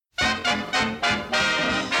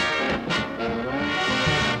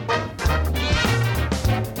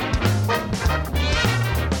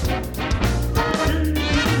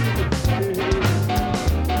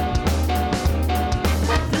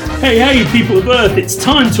Hey, people of Earth, it's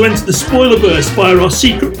time to enter the Spoilerverse via our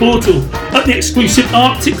secret portal at the exclusive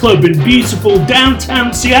Arctic Club in beautiful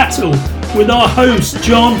downtown Seattle with our hosts,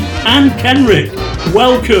 John and Kenrick.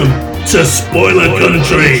 Welcome to Spoiler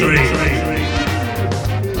Country.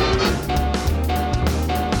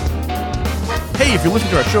 Hey, if you're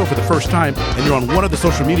listening to our show for the first time and you're on one of the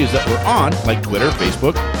social medias that we're on, like Twitter,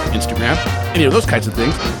 Facebook, Instagram, any of those kinds of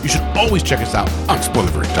things, you should always check us out on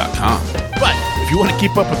Spoilerverse.com. But if you want to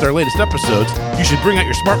keep up with our latest episodes, you should bring out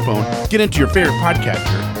your smartphone, get into your favorite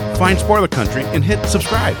podcatcher, find Spoiler Country, and hit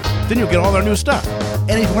subscribe. Then you'll get all our new stuff.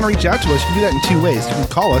 And if you want to reach out to us, you can do that in two ways. You can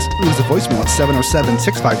call us, leave us a voicemail at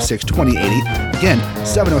 707-656-2080. Again,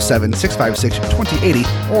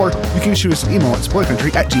 707-656-2080. Or you can shoot us an email at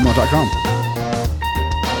spoilercountry@gmail.com.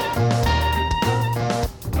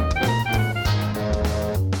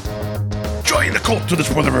 Join the cult to the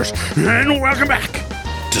Spoilerverse, and welcome back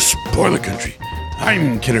to Spoiler Country.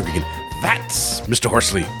 I'm Kenrick, and that's Mr.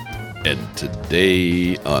 Horsley. And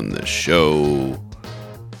today on the show,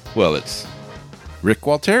 well, it's Rick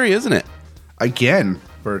Gualtieri, isn't it? Again,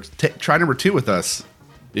 for try number 2 with us.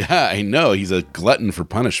 Yeah, I know. He's a glutton for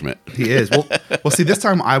punishment. He is. Well, see, this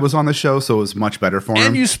time I was on the show, so it was much better for him.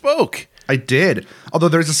 And you spoke. I did. Although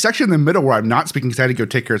there's a section in the middle where I'm not speaking because I had to go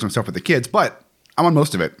take care of some stuff with the kids, but I'm on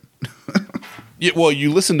most of it. Yeah, well,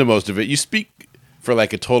 you listen to most of it. You speak for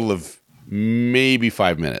like a total of maybe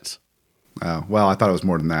 5 minutes. Oh, well, I thought it was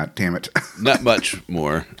more than that. Damn it. Not much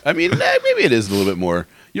more. I mean, maybe it is a little bit more.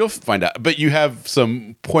 You'll find out. But you have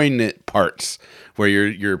some poignant parts where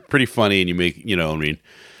you're pretty funny and you make, you know,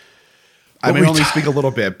 I may only speak a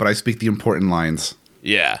little bit, but I speak the important lines.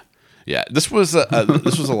 Yeah. Yeah. This was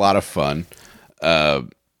a lot of fun. It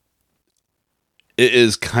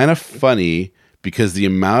is kind of funny because the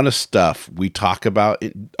amount of stuff we talk about.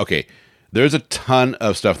 Okay, there's a ton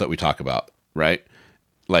of stuff that we talk about, right?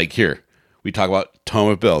 Like here, we talk about Tome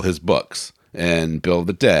of Bill, his books, and Bill of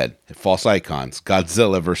the Dead, False Icons,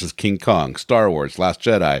 Godzilla versus King Kong, Star Wars, Last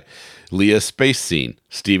Jedi, Leah's space scene,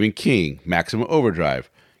 Stephen King, Maximum Overdrive,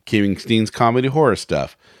 King Steen's comedy horror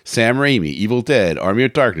stuff, Sam Raimi, Evil Dead, Army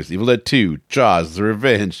of Darkness, Evil Dead 2, Jaws, The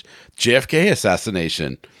Revenge, JFK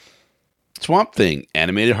assassination, Swamp Thing,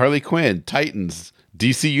 Animated Harley Quinn, Titans,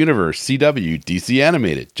 DC Universe, CW, DC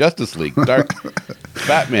Animated, Justice League, Dark,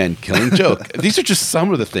 Batman, Killing Joke. These are just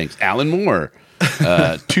some of the things. Alan Moore,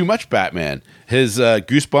 Too Much Batman, his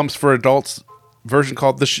Goosebumps for Adults version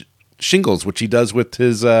called The Shingles, which he does with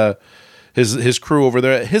his crew over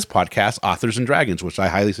there at his podcast, Authors and Dragons, which I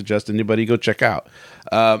highly suggest anybody go check out.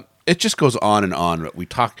 It just goes on and on. We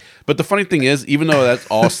talk, but the funny thing is, even though that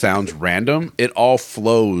all sounds random, it all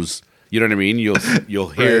flows. You know what I mean? You'll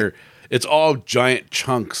hear right. It's all giant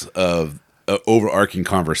chunks of overarching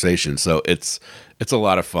conversation. So it's a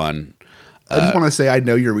lot of fun. I just want to say, I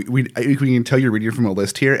know we can tell you're reading from a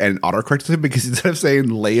list here and autocorrected him because instead of saying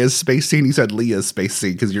Leia's space scene, he said Leah's space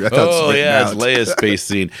scene because you're. Oh yeah, it's Leia's space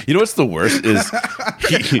scene. You know what's the worst is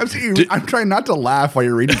I'm trying not to laugh while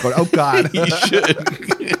you're reading, but oh god, you should.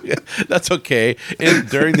 That's okay. And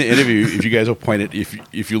during the interview, if you guys will point it,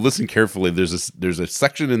 if you listen carefully, there's a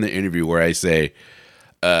section in the interview where I say,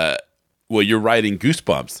 well, you're writing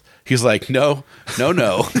Goosebumps. He's like, no.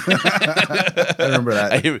 I remember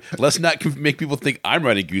that. Let's not make people think I'm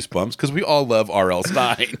writing Goosebumps because we all love R.L.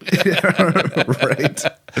 Stein. Right.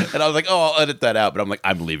 And I was like, oh, I'll edit that out. But I'm like,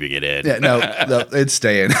 I'm leaving it in. Yeah, no, it's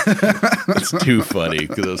staying. It's too funny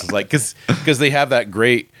because it was like, because they have that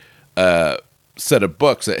great set of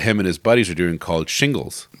books that him and his buddies are doing called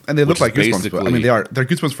Shingles. And they look like Goosebumps. But, I mean, they're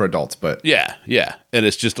Goosebumps for adults, but. Yeah. And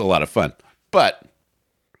it's just a lot of fun. But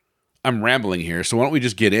I'm rambling here, so why don't we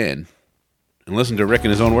just get in and listen to Rick in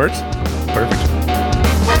his own words? Perfect.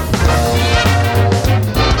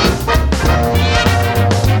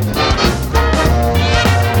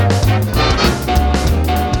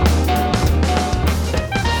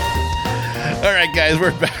 All right, guys,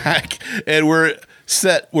 we're back, and we're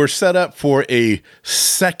set up for a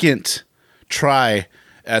second try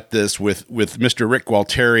at this with Mr. Rick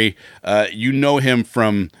Gualtieri. You know him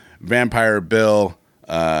from Vampire Bill,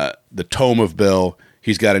 the Tome of Bill.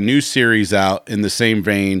 He's got a new series out in the same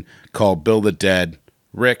vein called Bill the Dead.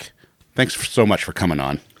 Rick, thanks so much for coming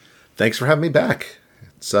on. Thanks for having me back.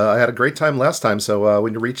 I had a great time last time. So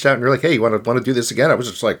when you reached out and you're like, "Hey, you want to do this again?" I was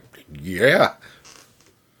just like, "Yeah."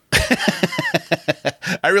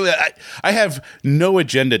 I have no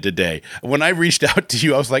agenda today. When I reached out to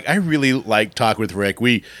you, I was like, I really like talk with Rick.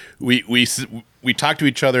 We talk to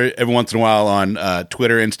each other every once in a while on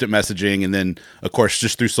Twitter, instant messaging, and then of course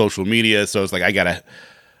just through social media. So it's like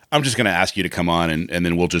I'm just gonna ask you to come on and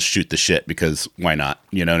then we'll just shoot the shit because why not?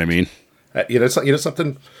 You know what I mean? You know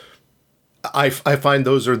something. I find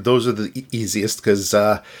those are the easiest because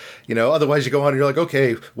otherwise you go on and you're like,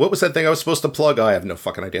 okay, what was that thing I was supposed to plug? I have no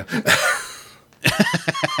fucking idea.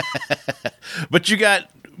 But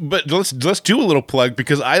let's do a little plug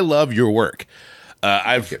because I love your work.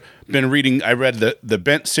 I've been reading. I read the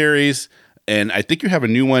Bent series, and I think you have a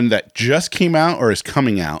new one that just came out or is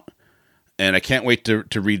coming out. And I can't wait to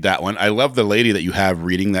read that one. I love the lady that you have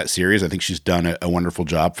reading that series. I think she's done a wonderful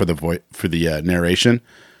job for the narration.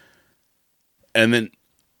 And then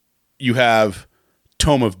you have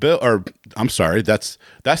Tome of Bill, or I'm sorry, that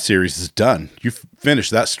series is done. You finished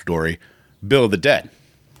that story, Bill of the Dead.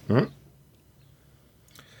 Mm-hmm.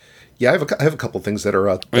 Yeah, I have a couple things that are.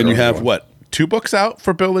 And you have what? 2 books out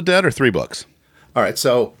for Bill of the Dead, or 3 books? All right,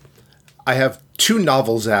 so I have 2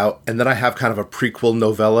 novels out, and then I have kind of a prequel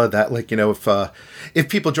novella that, like, if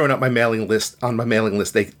people join up my mailing list,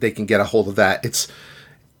 they can get a hold of that.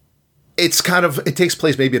 It's kind of, it takes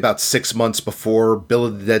place maybe about 6 months before Bill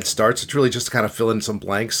of the Dead starts. It's really just to kind of fill in some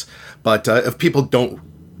blanks. But if people don't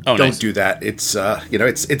do that, it's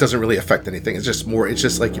it doesn't really affect anything. It's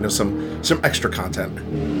just like some extra content.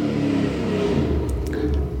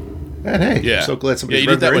 And hey, yeah, I'm so glad somebody you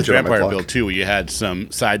did that with Vampire Bill too, where you had some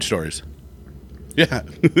side stories. Yeah.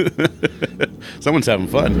 Someone's having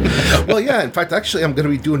fun. Well, yeah. In fact, actually, I'm going to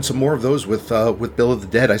be doing some more of those with Bill of the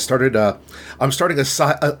Dead. I'm starting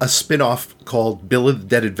a spin-off called Bill of the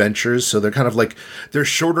Dead Adventures. So they're kind of like, they're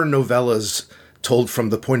shorter novellas told from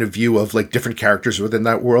the point of view of like different characters within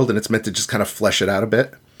that world. And it's meant to just kind of flesh it out a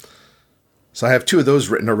bit. So I have 2 of those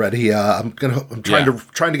written already. I'm trying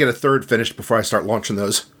to get a 3rd finished before I start launching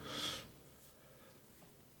those.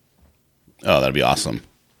 Oh, that'd be awesome.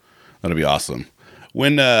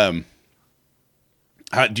 When do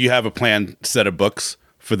you have a planned set of books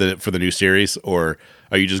for the new series, or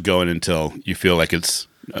are you just going until you feel like it's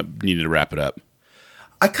needed to wrap it up?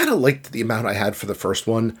 I kind of liked the amount I had for the first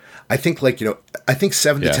one. I think 7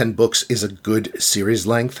 to 10 books is a good series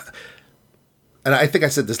length. And I think I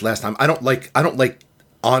said this last time. I don't like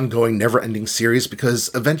ongoing, never-ending series because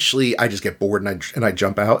eventually I just get bored and I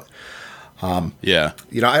jump out.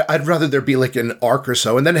 I'd rather there be like an arc or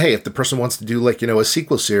so, and then hey, if the person wants to do like a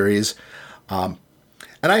sequel series, and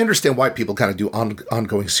I understand why people kind of do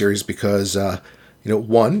ongoing series because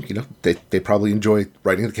one, they probably enjoy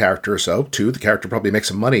writing the character or so. 2, the character probably makes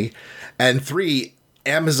some money, and 3,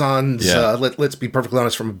 Amazon's let's be perfectly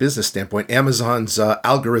honest from a business standpoint, Amazon's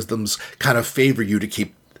algorithms kind of favor you to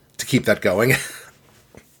keep that going.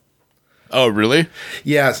 Oh, really?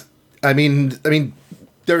 Yes, I mean.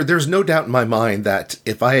 There's no doubt in my mind that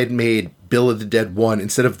if I had made Bill of the Dead 1,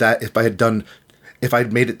 instead of that, if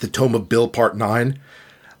I'd made it the Tome of Bill Part 9,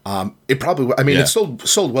 it probably, it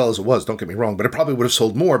sold well as it was, don't get me wrong, but it probably would have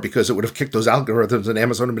sold more because it would have kicked those algorithms and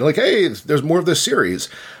Amazon and been like, hey, there's more of this series.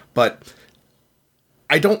 But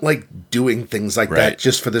I don't like doing things like that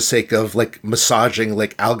just for the sake of like massaging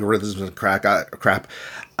like algorithms and crap.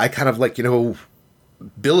 I kind of like, Bill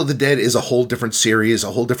of the Dead is a whole different series,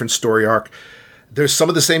 a whole different story arc. There's some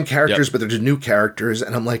of the same characters, but there's new characters,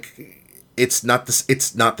 and I'm like, it's not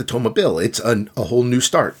the Tome of Bill. It's a whole new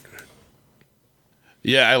start.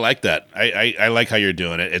 Yeah, I like that. I like how you're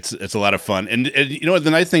doing it. It's a lot of fun, and the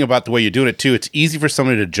nice thing about the way you're doing it too, it's easy for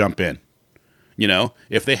somebody to jump in.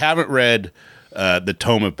 If they haven't read the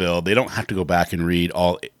Tome of Bill, they don't have to go back and read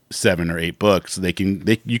all 7 or 8 books.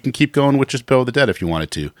 You can keep going with just Bill of the Dead if you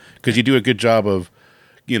wanted to, because you do a good job of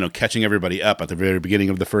catching everybody up at the very beginning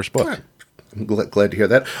of the first book. Yeah. I'm glad to hear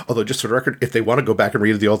that. Although, just for the record, if they want to go back and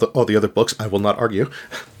read all the other books, I will not argue.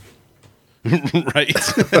 Right.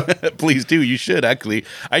 Please do. You should, actually.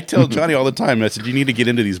 I tell Johnny all the time, I said, you need to get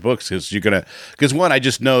into these books because one, I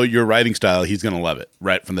just know your writing style, he's going to love it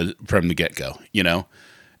right from the get-go,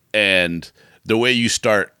 And the way you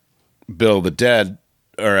start Bill the Dead,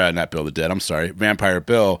 or not Bill the Dead, I'm sorry, Vampire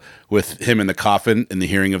Bill, with him in the coffin and the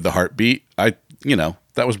hearing of the heartbeat,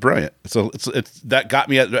 that was brilliant. So it's that got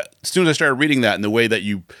me as soon as I started reading that and the way that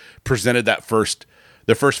you presented the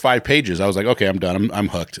first 5 pages, I was like, okay, I'm done. I'm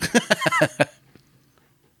hooked.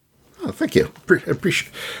 Oh, thank you.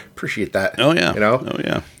 Appreciate that. Oh yeah. Oh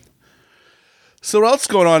yeah. So what else is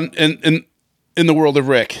going on in the world of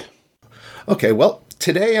Rick? Okay, well,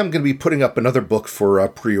 today I'm going to be putting up another book for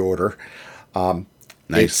pre-order.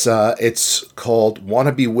 Nice. It's called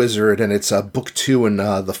Wannabe Wizard, and it's book 2 in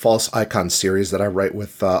the False Icon series that I write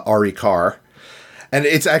with Ari Carr. And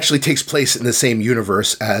it actually takes place in the same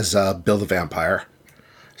universe as Bill the Vampire.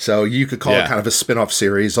 So you could call it kind of a spin-off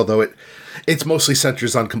series, although it's mostly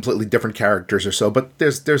centers on completely different characters or so. But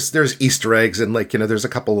there's Easter eggs and there's a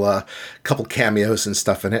couple cameos and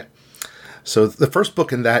stuff in it. So the first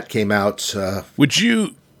book in that came out. Would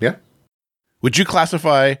you? Yeah. Would you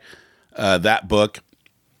classify that book,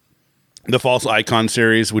 the False Icon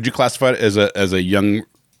series? Would you classify it as a young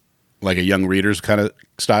reader's kind of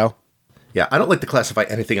style? Yeah, I don't like to classify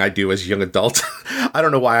anything I do as young adult. I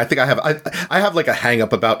don't know why. I think I have like a hang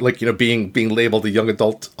up about like, being labeled a young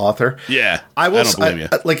adult author. Yeah. I don't blame you.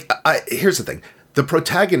 Here's the thing. The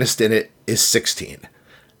protagonist in it is 16.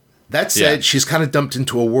 That said, she's kind of dumped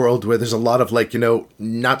into a world where there's a lot of like,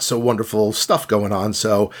 not so wonderful stuff going on.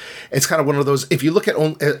 So it's kind of one of those, if you look at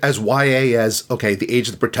as YA as, okay, the age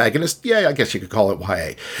of the protagonist, yeah, I guess you could call it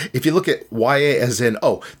YA. If you look at YA as in,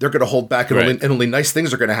 oh, they're going to hold back and only nice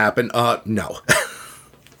things are going to happen, no.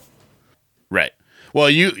 Right. Well,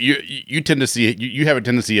 you tend to see, you have a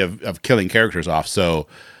tendency of killing characters off, so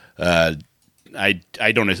I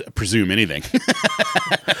don't presume anything.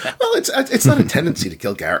 Well, it's not a tendency to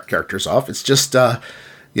kill characters off. It's just, I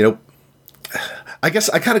guess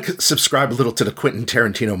I kind of subscribe a little to the Quentin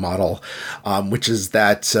Tarantino model, which is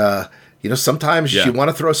that, sometimes you want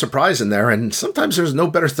to throw a surprise in there, and sometimes there's no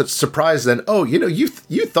better surprise than, oh, you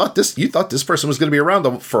thought this person was going to be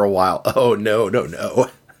around for a while. Oh, no.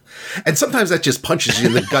 And sometimes that just punches you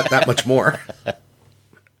in the gut that much more.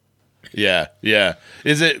 Yeah.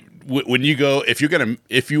 Is it when you go, if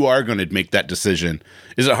you are going to make that decision,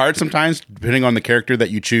 is it hard sometimes depending on the character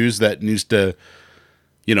that you choose that needs to,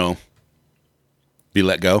 be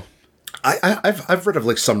let go? I've read of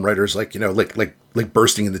like some writers like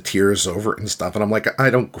bursting into tears over it and stuff, and I'm like, I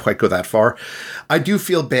don't quite go that far. I do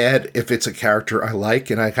feel bad if it's a character I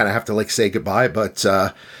like and I kind of have to like say goodbye, but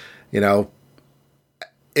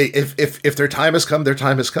if their time has come, their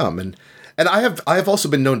time has come, and I have also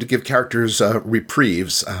been known to give characters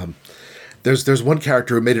reprieves. There's one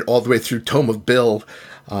character who made it all the way through Tome of Bill,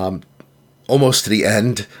 almost to the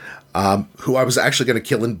end, who I was actually going to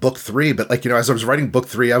kill in book 3, but as I was writing book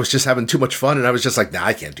 3, I was just having too much fun, and I was just like, nah,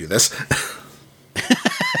 I can't do this.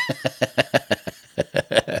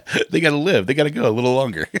 They got to live. They got to go a little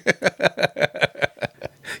longer.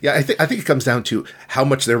 Yeah, I think it comes down to how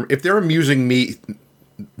much if they're amusing me,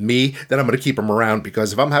 then I'm going to keep them around,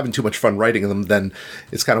 because if I'm having too much fun writing them, then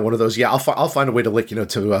it's kind of one of those, I'll find a way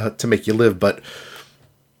to to make you live. But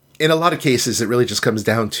in a lot of cases, it really just comes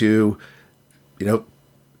down to,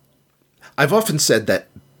 I've often said that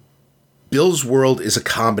Bill's world is a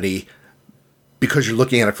comedy because you're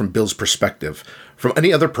looking at it from Bill's perspective. From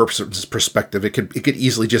any other person's perspective, it could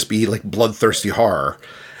easily just be like bloodthirsty horror.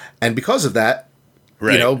 And because of that,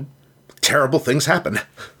 terrible things happen.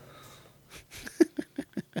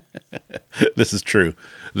 This is true.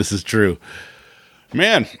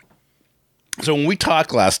 Man, so when we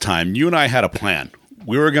talked last time, you and I had a plan.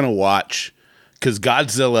 We were going to watch, because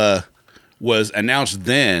Godzilla was announced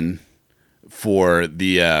then for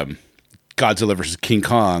the Godzilla versus King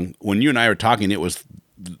Kong. When you and I were talking, it was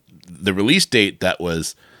the release date that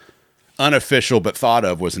was unofficial but thought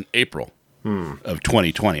of was in April of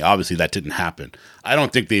 2020. Obviously, that didn't happen. I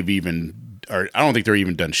don't think they're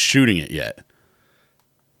even done shooting it yet.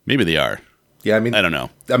 Maybe they are. Yeah, I mean, I don't know.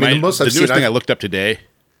 I mean, the newest thing I looked up today.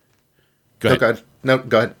 Go ahead. No,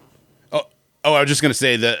 go ahead. Oh, I was just going to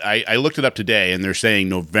say that I looked it up today, and they're saying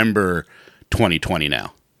November 2020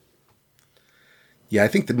 now. Yeah, I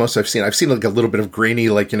think the most I've seen like a little bit of grainy,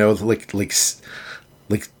 like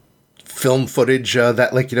film footage that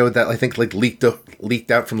that I think like leaked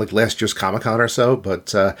out from like last year's Comic-Con or so.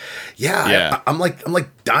 But I'm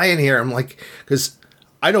like dying here. I'm like, because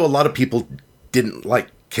I know a lot of people didn't like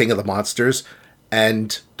King of the Monsters,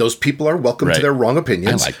 and those people are welcome to their wrong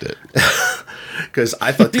opinions. I liked it because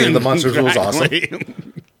I thought King of the Monsters was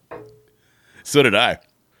awesome. So did I.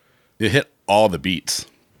 It hit all the beats.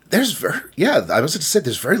 I was going to say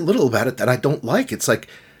there's very little about it that I don't like. It's like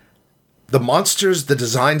the monsters, the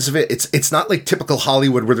designs of it. It's not like typical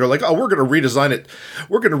Hollywood where they're like, oh, we're going to redesign it.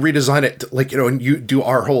 We're going to redesign it like and you do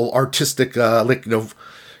our whole artistic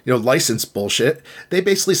license bullshit. They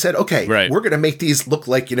basically said, okay, we're going to make these look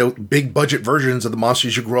like, big budget versions of the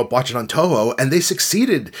monsters you grew up watching on Toho. And they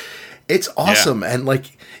succeeded. It's awesome. Yeah. And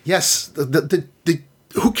like, yes, the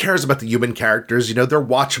who cares about the human characters? They're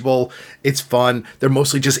watchable. It's fun. They're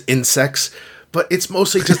mostly just insects, but it's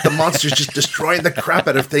mostly just the monsters just destroying the crap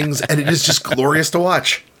out of things. And it is just glorious to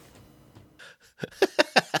watch.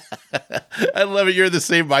 I love it. You're the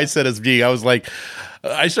same mindset as me. I was like,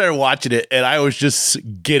 I started watching it and I was just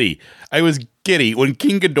giddy. When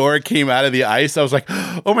King Ghidorah came out of the ice, I was like,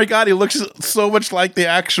 oh my God, he looks so much like the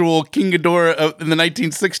actual King Ghidorah in the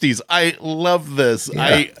 1960s. I love this.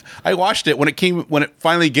 Yeah. I watched it when it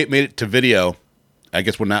finally made it to video. I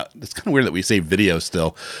guess it's kind of weird that we say video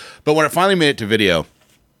still, but when it finally made it to video,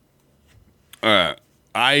 I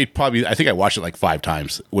think I watched it like 5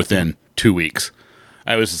 times within 2 weeks.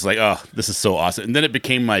 I was just like, oh, this is so awesome. And then it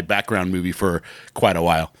became my background movie for quite a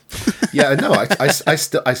while. Yeah, no,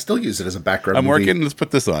 I still use it as a background I'm movie. working. Let's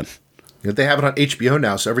put this on. They have it on HBO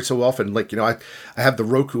now, so every so often, like, I have the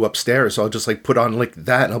Roku upstairs, so I'll just like put on like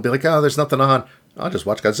that, and I'll be like, oh, there's nothing on. I'll just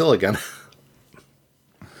watch Godzilla again.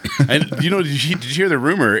 And did you hear the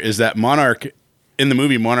rumor is that Monarch, in the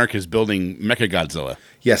movie, Monarch is building Mechagodzilla.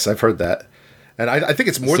 Yes, I've heard that. And I think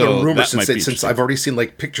it's more than a rumor since I've already seen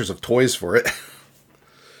like pictures of toys for it.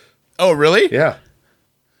 Oh, really? Yeah.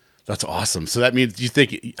 That's awesome. So that means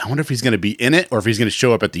I wonder if he's going to be in it or if he's going to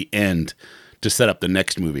show up at the end to set up the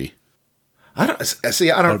next movie. I don't know.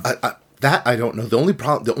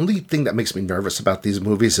 The only thing that makes me nervous about these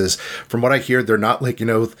movies is, from what I hear, they're not like,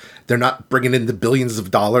 they're not bringing in the billions of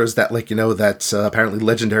dollars that that apparently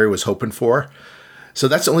Legendary was hoping for. So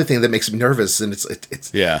that's the only thing that makes me nervous. And it's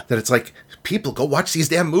that it's like, people, go watch these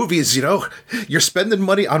damn movies. You're spending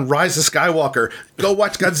money on Rise of Skywalker. Go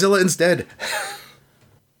watch Godzilla instead.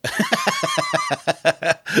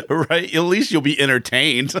 Right? At least you'll be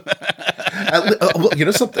entertained.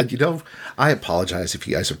 Well, something. I apologize if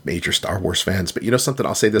you guys are major Star Wars fans, but something.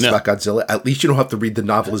 I'll say this about Godzilla: at least you don't have to read the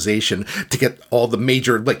novelization to get all the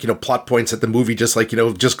major plot points that the movie just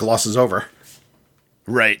just glosses over.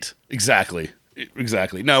 Right? Exactly.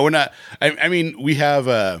 No, we're not. I mean, we have.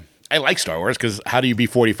 I like Star Wars because how do you be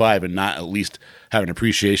 45 and not at least have an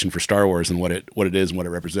appreciation for Star Wars and what it is and what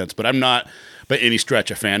it represents? But I'm not by any stretch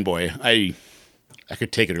a fanboy. I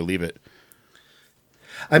could take it or leave it.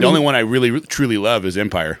 The only one I really truly love is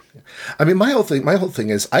Empire. I mean, my whole thing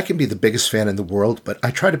is I can be the biggest fan in the world, but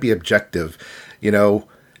I try to be objective.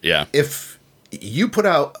 Yeah. If you put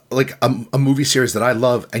out like a movie series that I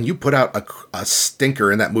love, and you put out a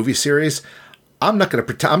stinker in that movie series, I'm not going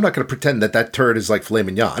to pretend that turd is like filet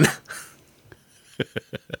mignon.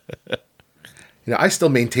 I still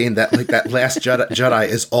maintain that that Last Jedi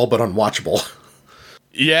is all but unwatchable.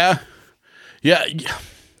 Yeah.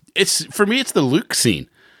 For me, it's the Luke scene.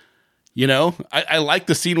 I like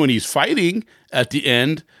the scene when he's fighting at the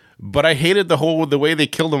end, but I hated the way they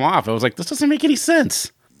killed him off. I was like, this doesn't make any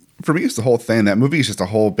sense. For me, it's the whole thing. That movie is just a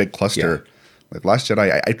whole big cluster. Yeah. Like Last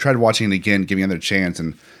Jedi, I tried watching it again, giving it another chance,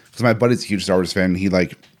 and because my buddy's a huge Star Wars fan, and he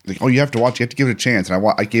like, oh, you have to watch, you have to give it a chance, and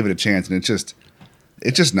I gave it a chance, and it's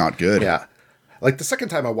just not good. Yeah, like the second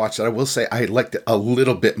time I watched it, I will say I liked it a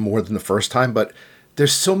little bit more than the first time, but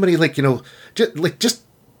there's so many just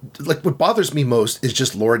what bothers me most is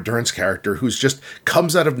just Laura Dern's character, who's just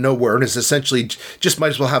comes out of nowhere and is essentially just might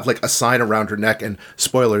as well have like a sign around her neck, and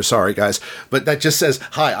spoilers, sorry guys, but that just says,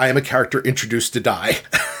 "Hi, I am a character introduced to die."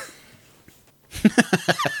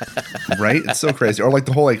 Right? It's so crazy. Or like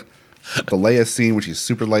the whole the Leia scene, which is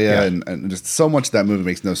Super Leia, and just so much of that movie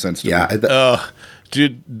makes no sense to me.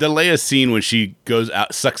 Dude, the Leia scene when she goes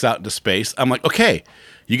out, sucks out into space, I'm like, okay,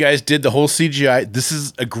 you guys did the whole CGI. This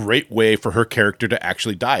is a great way for her character to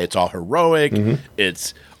actually die. It's all heroic. Mm-hmm.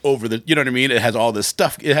 It's over the, you know what I mean? It has all this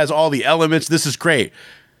stuff. It has all the elements. This is great.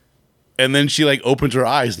 And then she opens her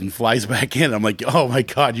eyes and flies back in. I'm like, oh my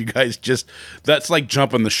God, you guys that's like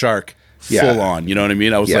jumping the shark. Full on, you know what I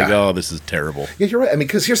mean? I was like, oh, this is terrible. Yeah, you're right. I mean,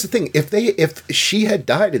 because here's the thing: if she had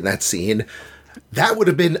died in that scene, that would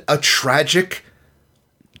have been a tragic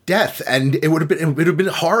death, and it would have been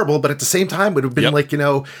horrible. But at the same time, it would have been it would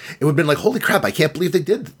have been like, holy crap, I can't believe they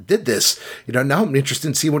did this. Now I'm interested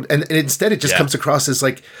in seeing what, and instead it just comes across as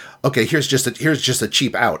like, okay, here's just a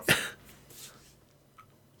cheap out.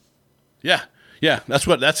 Yeah,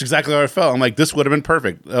 that's exactly how I felt. I'm like, this would have been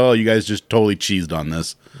perfect. Oh, you guys just totally cheesed on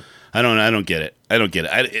this. I don't get it. I don't get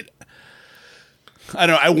it.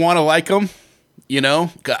 I want to like him,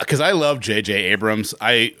 because I love J.J. Abrams.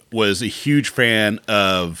 I was a huge fan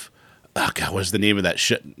of, what's the name of that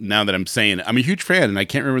shit? Now that I'm saying it, I'm a huge fan, and I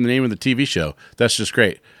can't remember the name of the TV show. That's just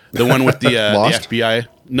great. The one with the, the FBI.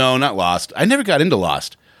 No, not Lost. I never got into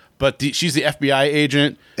Lost, but she's the FBI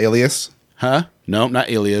agent. Alias? Huh? No, not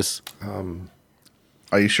Alias.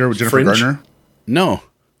 Are you sure with Jennifer Garner? No.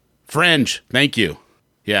 Fringe. Thank you.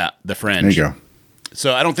 Yeah, The Fringe. There you go.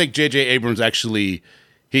 So I don't think J.J. Abrams actually,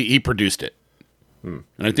 he produced it. And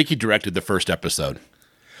I think he directed the first episode.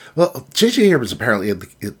 Well, J.J. Abrams apparently,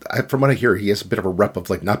 from what I hear, he has a bit of a rep of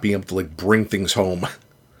not being able to bring things home.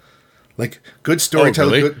 Good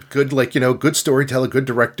storyteller, really? Good storyteller, good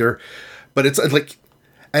director. But it's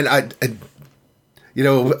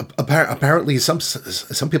apparently some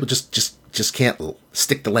people just can't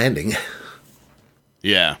stick the landing.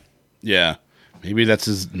 Yeah. Maybe that's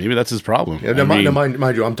his problem. Yeah,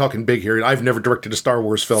 mind you, I'm talking big here. I've never directed a Star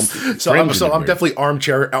Wars film, so I'm definitely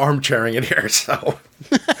armchairing it here. So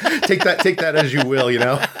take that as you will.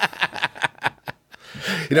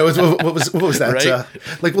 What was that?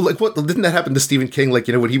 Right? What didn't that happen to Stephen King? Like,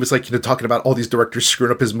 when he was like, talking about all these directors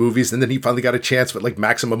screwing up his movies, and then he finally got a chance with like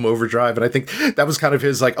Maximum Overdrive, and I think that was kind of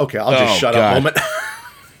his like, okay, I'll just shut up moment.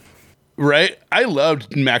 Right? I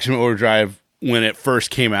loved Maximum Overdrive when it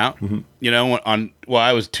first came out.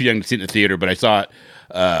 I was too young to see it in the theater, but I saw it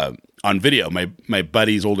on video. My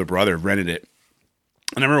buddy's older brother rented it.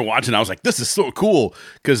 And I remember watching it, I was like, this is so cool,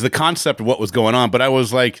 because the concept of what was going on. But I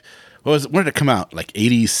was like, when did it come out? Like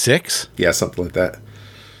 86? Yeah, something like that.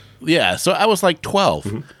 Yeah, so I was like 12.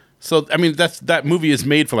 Mm-hmm. So, I mean, that movie is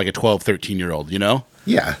made for like a 12, 13-year-old,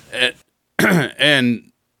 Yeah.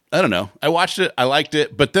 And I don't know. I watched it, I liked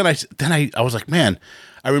it, but then I was like, man,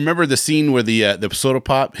 I remember the scene where the soda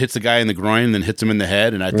pop hits the guy in the groin and then hits him in the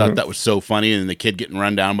head, and I thought that was so funny, and the kid getting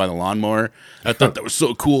run down by the lawnmower. I thought that was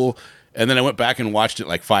so cool. And then I went back and watched it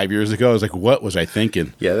like 5 years ago. I was like, what was I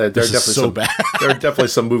thinking? Yeah, there are definitely bad. There are definitely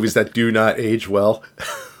some movies that do not age well.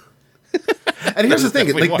 And here's the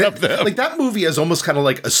thing, like that movie is almost kind of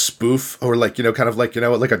like a spoof, or like, kind of like,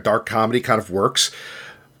 like a dark comedy kind of works.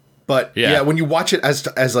 But yeah, when you watch it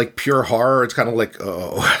as like pure horror, it's kind of like,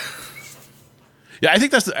 oh. Yeah, I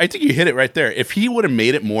think you hit it right there. If he would have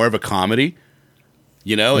made it more of a comedy,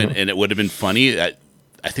 and it would have been funny, I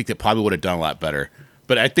think that probably would have done a lot better.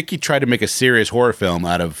 But I think he tried to make a serious horror film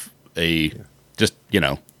out of just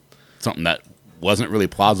something that wasn't really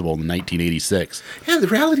plausible in 1986. Yeah, the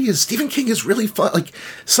reality is Stephen King is really fun. Like,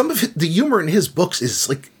 some of the humor in his books is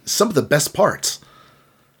like some of the best parts.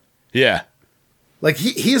 Yeah. Like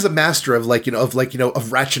he is a master of of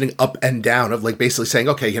ratcheting up and down, of like basically saying,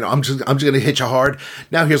 okay, I'm just going to hit you hard.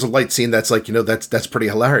 Now here's a light scene that's like, that's pretty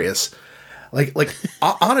hilarious. Like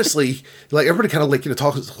honestly, like everybody kind of like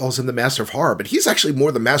calls him the master of horror, but he's actually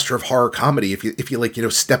more the master of horror comedy if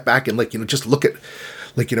you step back and just look at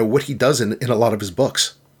what he does in a lot of his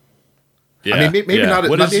books. Yeah, I mean, maybe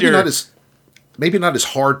not as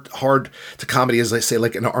hard to comedy as I say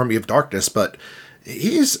like an Army of Darkness, but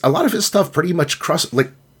a lot of his stuff pretty much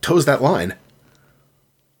toes that line.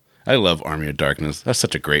 I love Army of Darkness. That's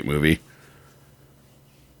such a great movie.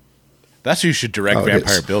 That's who you should direct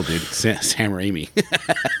Vampire Bill, dude. Sam Raimi.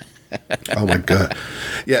 Oh my god!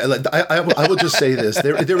 Yeah, I will just say this: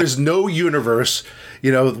 there is no universe,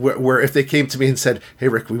 where if they came to me and said, "Hey,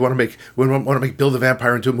 Rick, we want to make Bill the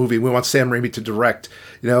Vampire into a movie. We want Sam Raimi to direct,"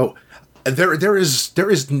 there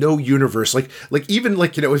is no universe like even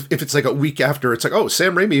if it's like a week after, it's like, oh,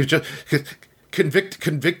 Sam Raimi is just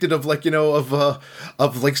convicted of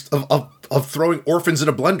of throwing orphans in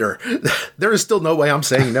a blender. There is still no way I'm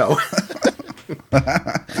saying no.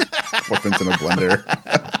 Orphans in a blender.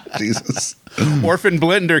 Jesus. Orphan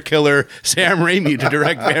blender killer Sam Raimi to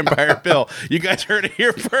direct Vampire Bill. You guys heard it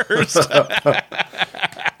here first. Yeah,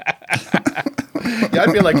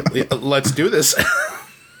 I'd be like, let's do this.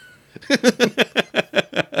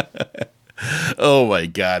 Oh my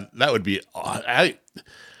god, that would be.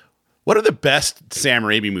 What are the best Sam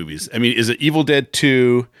Raimi movies? I mean, is it Evil Dead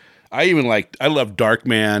 2? I love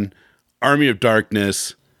Darkman, Army of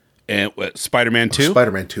Darkness, and Spider-Man 2?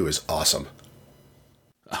 Spider-Man 2 is awesome.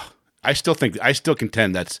 I still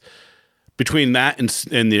contend that's between that and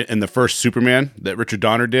the first Superman that Richard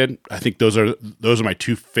Donner did. I think those are my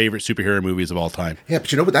two favorite superhero movies of all time. Yeah,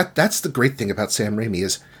 but you know what? That's the great thing about Sam Raimi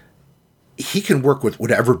is he can work with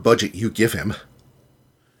whatever budget you give him.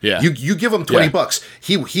 Yeah, you give him $20,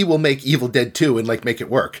 he will make Evil Dead 2 and make it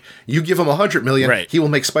work. You give him $100 million, right, he will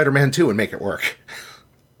make Spider-Man 2 and make it work.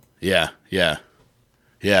 Yeah. I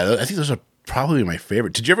think those are probably my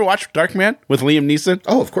favorite. Did you ever watch Darkman with Liam Neeson?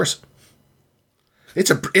 Oh, of course. It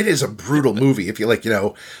is a brutal movie if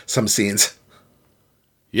you some scenes.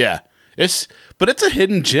 Yeah, but it's a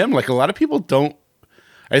hidden gem. Like, a lot of people don't.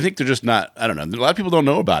 I think they're just not. I don't know. A lot of people don't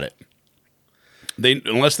know about it.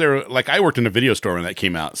 Unless they're like, I worked in a video store when that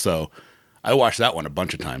came out, so I watched that one a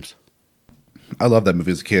bunch of times. I love that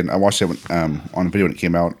movie as a kid. I watched it on video when it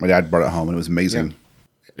came out. My dad brought it home, and it was amazing.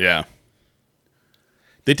 Yeah.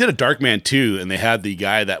 They did a Darkman 2, and they had the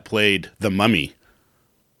guy that played the Mummy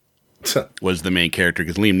was the main character,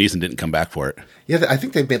 because Liam Neeson didn't come back for it. Yeah, I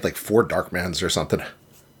think they made 4 Darkmans or something.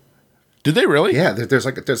 Did they really? Yeah, there's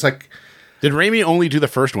like. Did Raimi only do the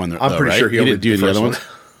first one? I'm pretty sure he only didn't do the other one.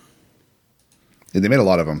 Yeah, they made a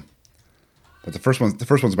lot of them, but the first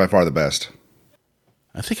one's by far the best.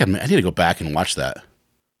 I think I need to go back and watch that.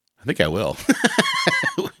 I think I will.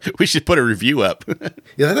 We should put a review up.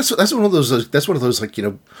 Yeah, that's one of those. That's one of those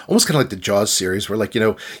almost kind of like the Jaws series, where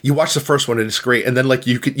you watch the first one and it's great, and then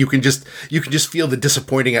you can just feel the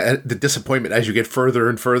disappointment as you get further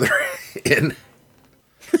and further in.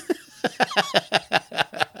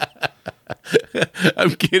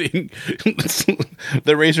 I'm getting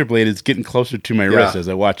the razor blade is getting closer to my wrist as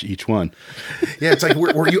I watch each one. Yeah, it's like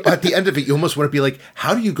where you at the end of it, you almost want to be like,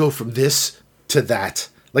 how do you go from this to that?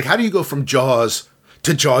 Like, how do you go from Jaws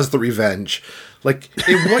to Jaws the Revenge? Like,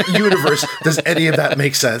 in what universe does any of that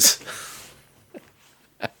make sense?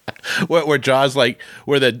 Where Jaws, like,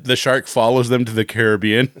 where the shark follows them to the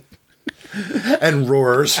Caribbean and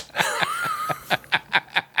roars.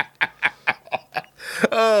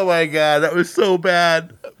 Oh my God, that was so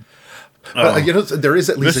bad. You know, there is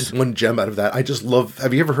at least one gem out of that. I just love.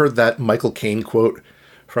 Have you ever heard that Michael Caine quote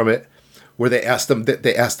from it, where they asked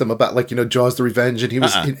him about, like, you know, Jaws the Revenge, and he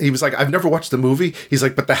was like, I've never watched the movie. He's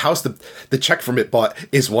like, but the house the check from it bought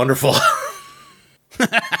is wonderful.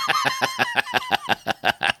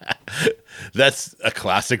 That's a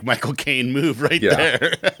classic Michael Caine move right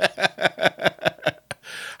there.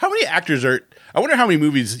 How many actors are? I wonder how many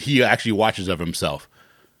movies he actually watches of himself.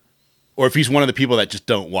 Or if he's one of the people that just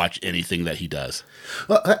don't watch anything that he does.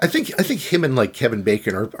 Well, I think him and, like, Kevin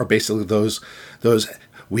Bacon are basically those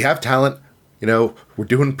we have talent, you know, we're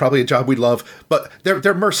doing probably a job we love, but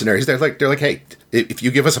they're mercenaries. They're like, hey, if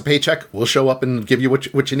you give us a paycheck, we'll show up and give you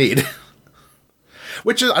what you need.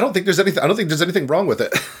 Which is, I don't think there's anything wrong with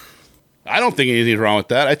it. I don't think anything's wrong with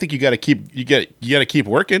that. I think you got to keep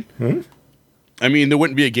working. Mm-hmm. I mean, there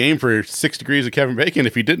wouldn't be a game for 6 Degrees of Kevin Bacon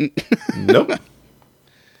if you didn't. Nope.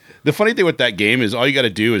 The funny thing with that game is all you got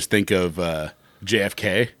to do is think of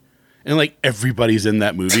JFK, and, like, everybody's in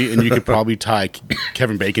that movie, and you could probably tie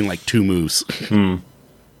Kevin Bacon like 2 moves. I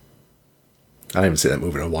haven't seen that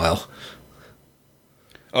movie in a while.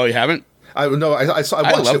 Oh, you haven't? I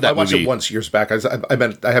watched it once years back. I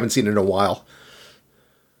haven't seen it in a while.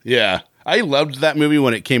 Yeah, I loved that movie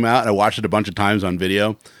when it came out, and I watched it a bunch of times on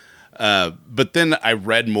video. But then I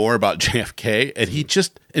read more about JFK, and he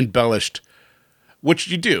just embellished, which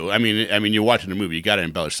you do. I mean, you're watching a movie, you got to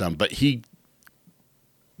embellish some, but he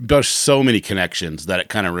embellished so many connections that it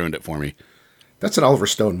kind of ruined it for me. That's an Oliver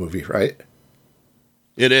Stone movie, right?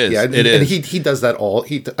 It is. Yeah, it is. And he does that all.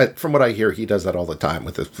 From what I hear, he does that all the time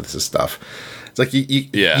with his stuff. It's like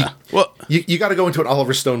you got to go into an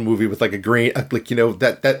Oliver Stone movie with, like, a grain, like, you know,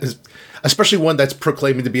 that is, especially one that's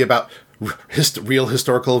proclaiming to be about real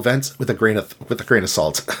historical events, with a grain of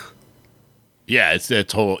salt. Yeah, it's a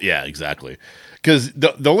total. Yeah, exactly. Because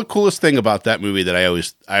the only coolest thing about that movie that I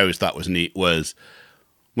always thought was neat was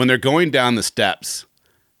when they're going down the steps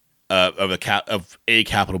of a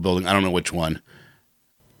Capitol building. I don't know which one.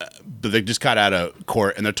 But they just got out of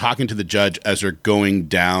court, and they're talking to the judge as they're going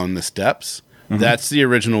down the steps. Mm-hmm. That's the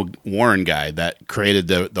original Warren guy that created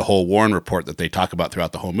the whole Warren report that they talk about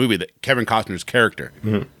throughout the whole movie. That Kevin Costner's character.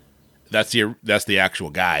 Mm-hmm. That's the actual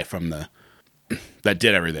guy from that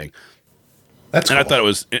did everything. That's cool. I thought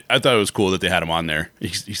it was cool that they had him on there.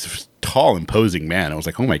 He's a tall, imposing man. I was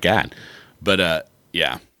like, oh my God. But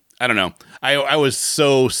yeah, I don't know. I was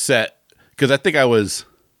so set because I think I was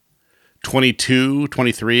 22,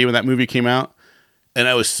 23 when that movie came out, and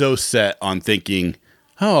I was so set on thinking,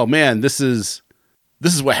 oh man, this is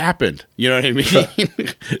what happened. You know what I mean?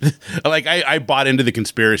 Like, I bought into the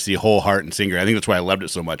conspiracy whole heart and sinker. I think that's why I loved it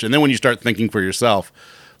so much. And then when you start thinking for yourself,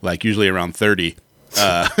 like usually around 30,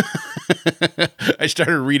 I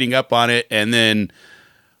started reading up on it, and then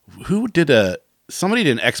somebody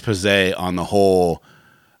did an expose on the whole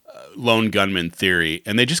lone gunman theory,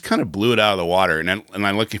 and they just kind of blew it out of the water. And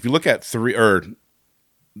I look, if you look at the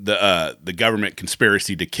government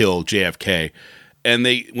conspiracy to kill JFK, and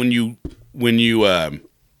when you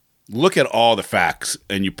look at all the facts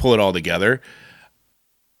and you pull it all together,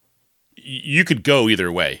 you could go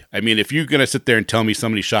either way. I mean, if you're going to sit there and tell me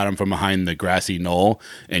somebody shot him from behind the grassy knoll,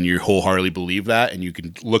 and you wholeheartedly believe that, and you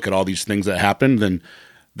can look at all these things that happened, then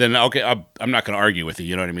okay, I'm not going to argue with you.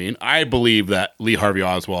 You know what I mean? I believe that Lee Harvey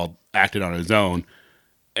Oswald acted on his own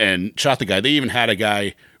and shot the guy. They even had a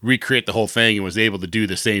guy recreate the whole thing and was able to do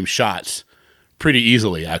the same shots pretty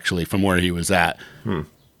easily, actually, from where he was at.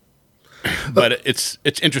 But it's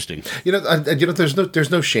interesting.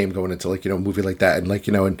 There's no shame going into, like, a movie like that, and, like,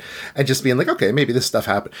 and just being like, okay, maybe this stuff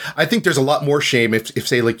happened. I think there's a lot more shame if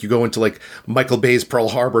say, like, you go into, like, Michael Bay's Pearl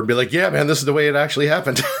Harbor and be like, yeah, man, this is the way it actually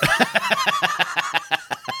happened.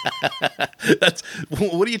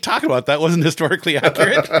 What are you talking about? That wasn't historically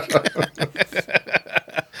accurate.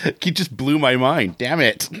 He just blew my mind. Damn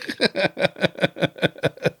it.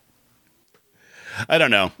 I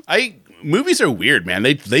don't know. Movies are weird, man.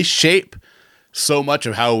 They shape so much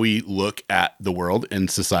of how we look at the world and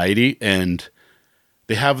society, and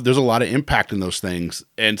there's a lot of impact in those things.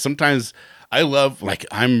 And sometimes I love, like,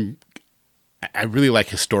 I really like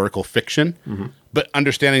historical fiction, but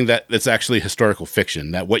understanding that it's actually historical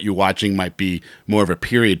fiction, that what you're watching might be more of a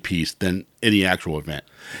period piece than any actual event.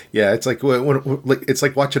 Yeah, it's like it's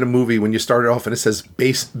like watching a movie when you start it off and it says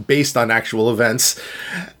based on actual events,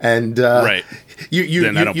 and right.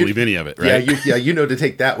 Then I don't believe any of it. Right? Yeah, you know to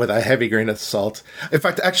take that with a heavy grain of salt. In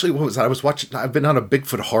fact, actually, what was that? I was watching. I've been on a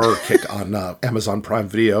Bigfoot horror kick on Amazon Prime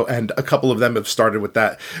Video, and a couple of them have started with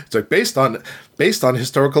that. It's like based on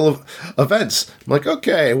historical events. I'm like,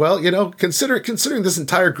 okay, well, you know, considering this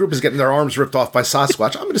entire group is getting their arms ripped off by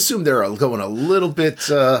Sasquatch, I'm going to assume they're going a little bit.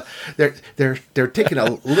 They're taking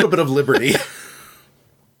a little bit of liberty.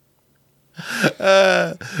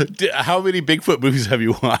 How many Bigfoot movies have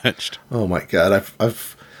you watched? Oh my God,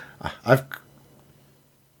 I've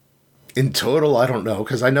in total, I don't know,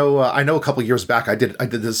 because I know a couple years back I did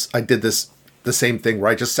this the same thing where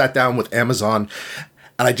I just sat down with Amazon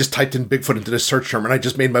and I just typed in Bigfoot into the search term and I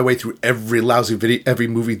just made my way through every lousy video, every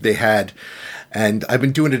movie they had, and I've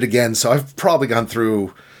been doing it again, so I've probably gone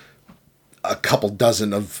through a couple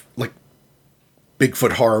dozen of like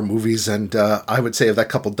Bigfoot horror movies, and I would say of that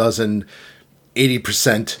couple dozen,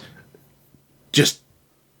 80% just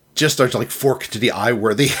are like fork to the eye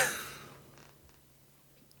worthy.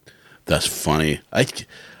 That's funny.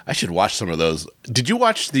 I should watch some of those. Did you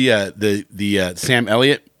watch the Sam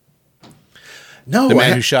Elliott? No, the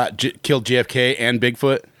man who killed JFK and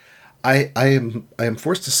Bigfoot. I am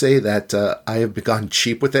forced to say that I have gone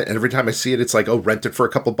cheap with it, and every time I see it, it's like, oh, rent it for a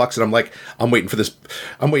couple bucks, and I'm like, I'm waiting for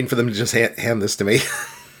them to just hand this to me.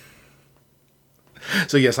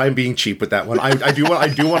 So yes, I'm being cheap with that one. I do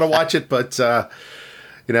want to watch it, but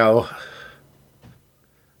you know,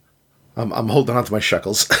 I'm holding on to my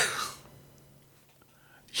shekels.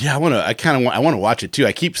 Yeah, I want to watch it too.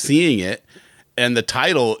 I keep seeing it, and the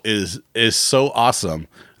title is so awesome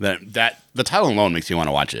that the title alone makes you want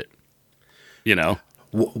to watch it. You know,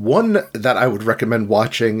 one that I would recommend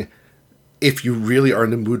watching if you really are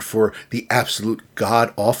in the mood for the absolute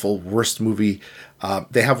god awful worst movie.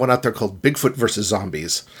 They have one out there called Bigfoot versus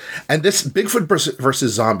Zombies, and this Bigfoot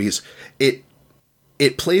versus Zombies, it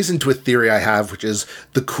plays into a theory I have, which is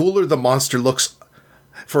the cooler the monster looks.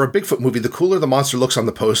 For a Bigfoot movie, the cooler the monster looks on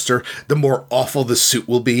the poster, the more awful the suit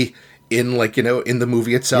will be in, like, you know, in the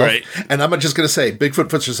movie itself. Right. And I'm just going to say,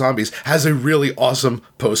 Bigfoot versus Zombies has a really awesome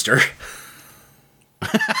poster.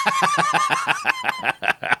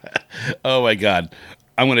 Oh my God,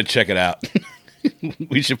 I'm going to check it out.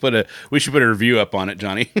 We should put a review up on it,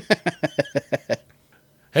 Johnny.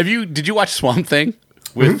 Did you watch Swamp Thing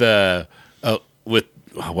with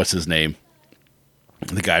what's his name?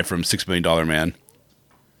 The guy from $6 Million Man.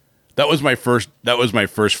 That was my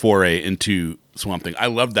first foray into Swamp Thing. I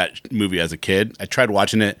loved that movie as a kid. I tried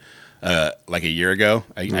watching it like a year ago.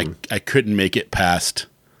 I couldn't make it past.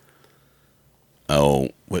 Oh,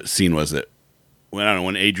 what scene was it? Well, I don't know,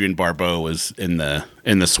 when Adrienne Barbeau was in the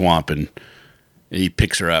swamp and he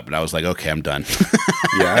picks her up, and I was like, okay, I'm done.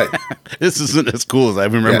 Yeah, this isn't as cool as I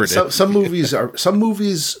remembered it. Some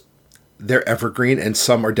movies they're evergreen, and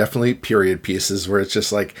some are definitely period pieces where it's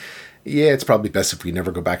just like, yeah, it's probably best if we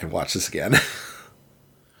never go back and watch this again.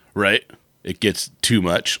 Right? It gets too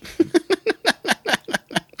much.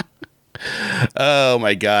 Oh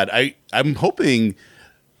my God. I'm hoping,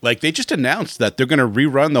 like, they just announced that they're going to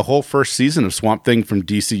rerun the whole first season of Swamp Thing from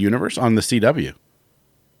DC Universe on the CW.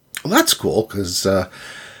 Well, that's cool, because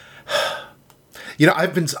you know,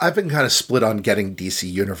 I've been kind of split on getting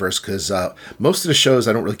DC Universe, because most of the shows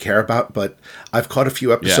I don't really care about, but I've caught a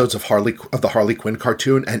few episodes of the Harley Quinn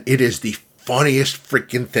cartoon, and it is the funniest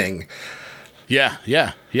freaking thing. Yeah.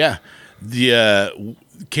 The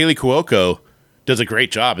Kaylee Cuoco does a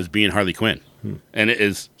great job as being Harley Quinn, and it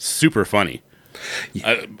is super funny.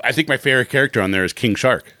 Yeah. I think my favorite character on there is King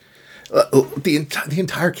Shark. The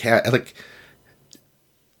entire cat, like,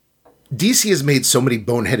 DC has made so many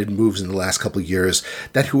boneheaded moves in the last couple of years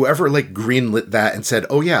that whoever like greenlit that and said,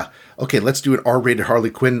 "Oh yeah, okay, let's do an R-rated Harley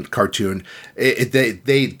Quinn cartoon,"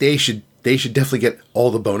 they should definitely get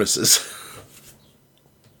all the bonuses.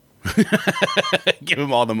 Give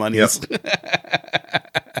them all the money. Yep.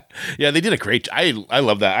 Yeah, they did a great. I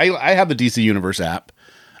love that. I have the DC Universe app.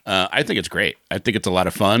 I think it's great. I think it's a lot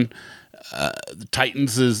of fun.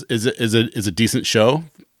 Titans is a decent show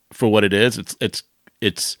for what it is.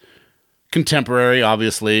 It's contemporary,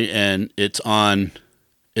 obviously, and it's kind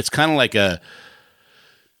of like that's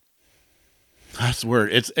the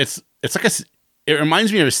word. It's like it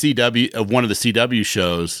reminds me of one of the CW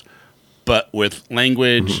shows, but with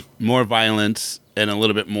language, more violence, and a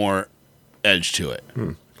little bit more edge to it.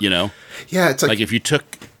 You know? Yeah, it's like if you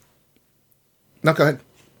took. No, go ahead.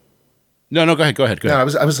 No, go ahead. Go ahead. No, I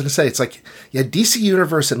was going to say, it's like, yeah, DC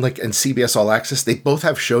Universe and CBS All Access, they both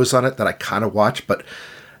have shows on it that I kind of watch, but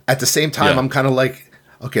at the same time, I'm kind of like,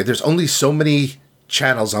 okay, there's only so many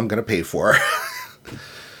channels I'm going to pay for.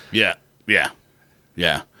 Yeah.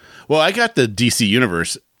 Well, I got the DC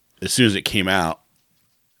Universe as soon as it came out.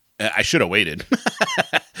 I should have waited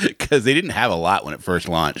because they didn't have a lot when it first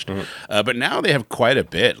launched. But now they have quite a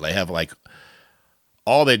bit. They have like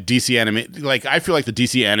all the DC animated. Like I feel like the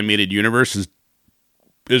DC animated universe is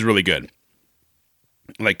really good.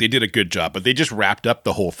 Like they did a good job, but they just wrapped up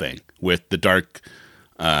the whole thing with the Dark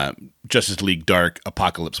Justice League Dark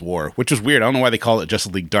Apocalypse War, which is weird. I don't know why they call it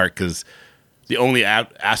Justice League Dark, because the only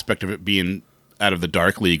aspect of it being out of the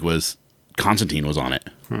Dark League was Constantine was on it.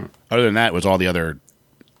 Other than that, it was all the other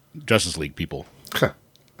Justice League people.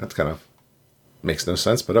 That's kind of makes no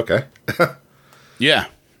sense, but okay. Yeah.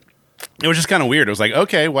 It was just kind of weird. It was like,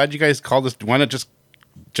 okay, why'd you guys call this? Why not just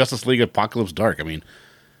Justice League Apocalypse Dark? I mean,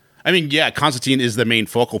 yeah, Constantine is the main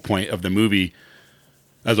focal point of the movie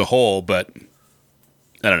as a whole, but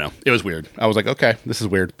I don't know. It was weird. I was like, okay, this is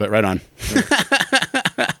weird, but right on.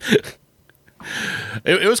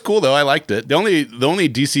 It was cool though. I liked it. The only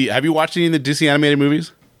DC. Have you watched any of the DC animated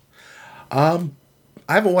movies?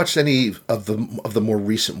 I haven't watched any of the more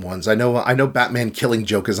recent ones. I know Batman Killing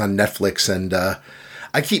Joke is on Netflix, and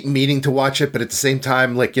I keep meaning to watch it, but at the same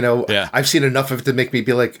time, like, I've seen enough of it to make me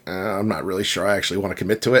be like, I'm not really sure I actually want to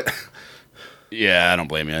commit to it. Yeah, I don't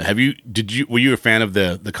blame you. Were you a fan of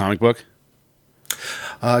the comic book?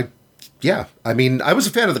 Yeah. I mean, I was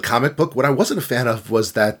a fan of the comic book. What I wasn't a fan of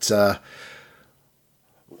was that,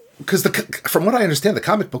 because from what I understand, the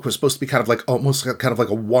comic book was supposed to be kind of like almost kind of like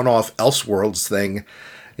a one-off Elseworlds thing,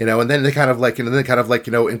 and then they kind of like,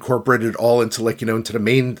 incorporated it all into like, into the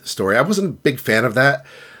main story. I wasn't a big fan of that.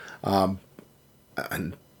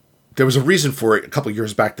 And there was a reason for it a couple of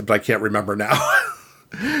years back, but I can't remember now.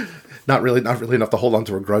 Not really enough to hold on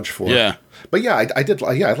to a grudge for. Yeah. But yeah, I did.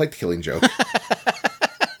 Yeah, I liked Killing Joke.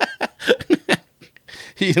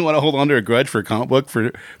 You didn't want to hold on to a grudge for a comic book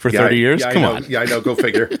for 30 years? Come on. Yeah, I know. Go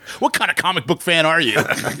figure. What kind of comic book fan are you?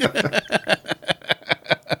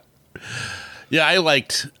 Yeah, I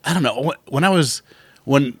don't know.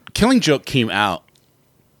 When Killing Joke came out,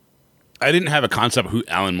 I didn't have a concept of who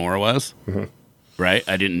Alan Moore was. Mm-hmm. Right?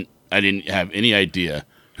 I didn't have any idea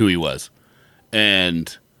who he was.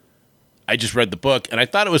 And I just read the book, and I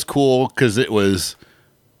thought it was cool because it was,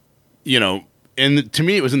 and to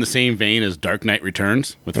me, it was in the same vein as Dark Knight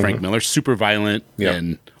Returns with Frank Miller, super violent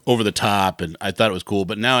and over the top, and I thought it was cool.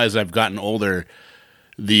 But now, as I've gotten older,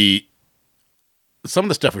 some of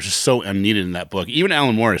the stuff was just so unneeded in that book. Even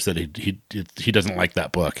Alan Moore said he doesn't like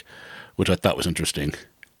that book, which I thought was interesting.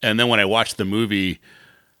 And then when I watched the movie,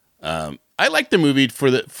 I liked the movie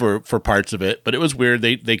for parts of it, but it was weird.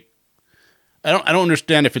 I don't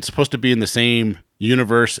understand if it's supposed to be in the same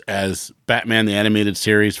universe as Batman the Animated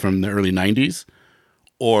Series from the early 90s,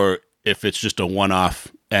 or if it's just a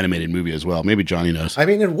one-off animated movie as well. Maybe Johnny knows. I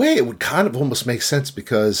mean, in a way, it would kind of almost make sense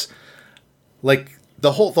because, like,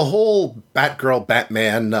 the whole Batgirl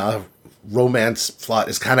Batman romance plot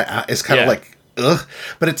is kind of like ugh.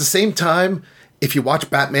 But at the same time, if you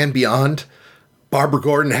watch Batman Beyond, Barbara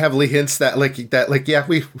Gordon heavily hints that yeah,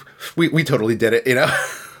 we totally did it,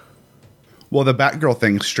 Well, the Batgirl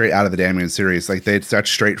thing straight out of the animated series, like that's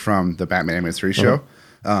straight from the Batman animated series show.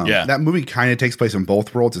 That movie kind of takes place in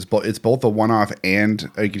both worlds. It's both a one-off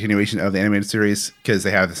and a continuation of the animated series because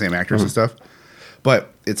they have the same actors and stuff.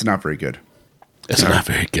 But it's not very good. It's not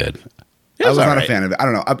very good. I was not a fan of it. I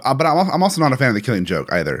don't know, but I'm also not a fan of the Killing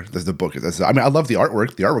Joke either. The book. I mean, I love the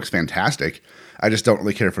artwork. The artwork's fantastic. I just don't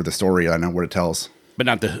really care for the story. I know what it tells. But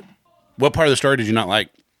not what part of the story did you not like?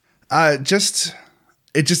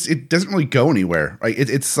 It doesn't really go anywhere. Like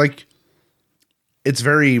it's like it's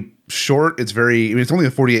very short. It's it's only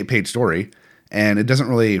a 48-page story, and it doesn't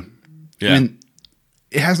really. Yeah. I mean,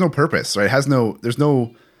 it has no purpose. Right? There's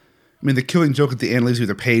no. I mean, the Killing Joke at the end leaves you with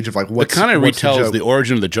a page of like what's. It kind of retells the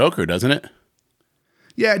origin of the Joker, doesn't it?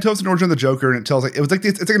 Yeah, it tells an origin of the Joker, and it tells it's like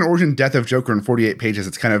an origin death of Joker in 48 pages.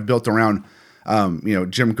 It's kind of built around,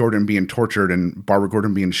 Jim Gordon being tortured and Barbara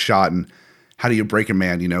Gordon being shot, and how do you break a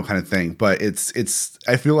man, kind of thing. But it's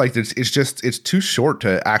I feel like it's too short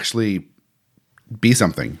to actually be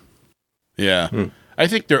something. Yeah, I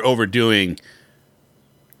think they're overdoing.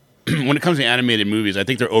 When it comes to animated movies, I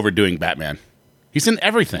think they're overdoing Batman. He's in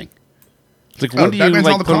everything. It's like, when do you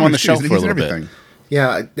put him on the shelf for a little bit?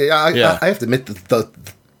 Yeah, I have to admit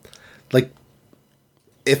like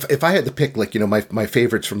if I had to pick my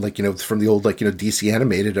favorites from from the old DC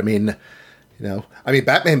animated, I mean, You know, I mean,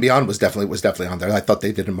 Batman Beyond was definitely on there. I thought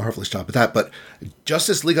they did a marvelous job with that. But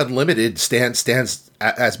Justice League Unlimited stands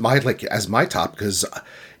as my top because,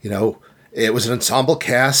 you know, it was an ensemble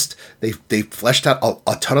cast. They fleshed out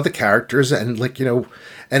a ton of the characters, and like, you know,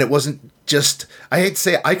 and it wasn't just. I hate to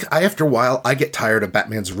say it, I after a while I get tired of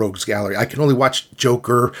Batman's rogues gallery. I can only watch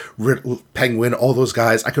Joker, Penguin, all those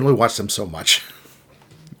guys. I can only watch them so much.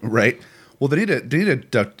 Right. Well, they need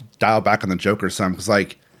to dial back on the Joker some because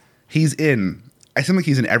like. I seem like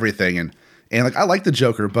he's in everything, and like I like the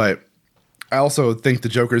Joker, but I also think the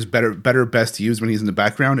Joker is better best used when he's in the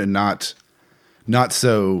background and not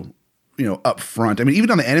so, you know, up front. I mean, even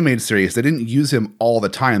on the animated series, they didn't use him all the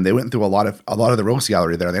time. They went through a lot of the rogues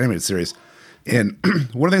gallery there on the animated series. And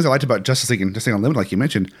one of the things I liked about Justice League and Justice League Unlimited, like you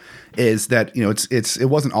mentioned, is that, you know, it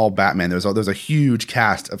wasn't all Batman. There's a huge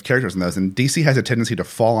cast of characters in those, and DC has a tendency to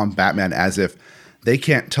fall on Batman as if they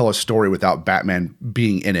can't tell a story without Batman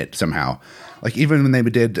being in it somehow. Like even when they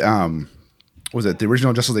did, was it the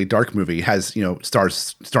original Justice League Dark movie has, you know,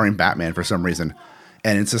 starring Batman for some reason.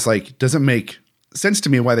 And it's just like, doesn't make sense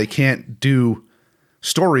to me why they can't do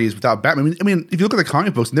stories without Batman. I mean, if you look at the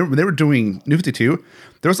comic books, when they were doing New 52,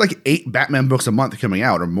 there was like 8 Batman books a month coming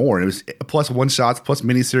out or more. And it was plus one-shots, plus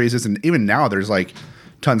miniseries. And even now there's like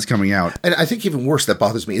tons coming out. And I think even worse that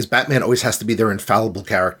bothers me is Batman always has to be their infallible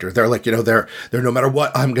character. They're like, you know, they're no matter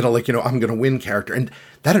what, I'm going to win character. And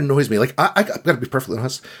that annoys me. Like, I got to be perfectly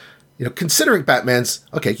honest. You know, considering Batman's,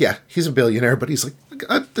 okay, yeah, he's a billionaire, but he's like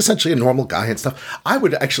essentially a normal guy and stuff.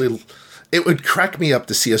 It would crack me up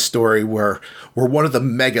to see a story where one of the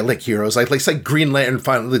mega like heroes, like say Green Lantern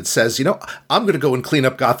finally says, you know, I'm going to go and clean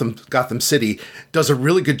up Gotham City, does a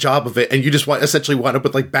really good job of it, and you just essentially wind up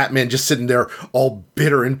with like Batman just sitting there all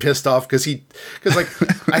bitter and pissed off because like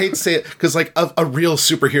I hate to say it, because like a real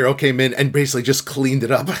superhero came in and basically just cleaned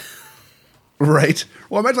it up. Right.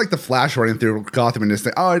 Well, imagine like the Flash running through Gotham and just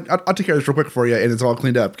think, oh, I'll take care of this real quick for you, and it's all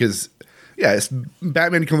cleaned up because, yeah, it's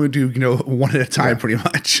Batman can only do, you know, one at a time pretty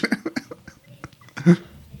much.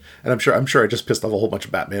 And I'm sure I just pissed off a whole bunch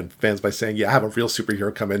of Batman fans by saying, yeah, have a real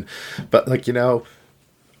superhero come in. But like, you know,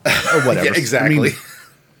 or whatever. Yeah, exactly.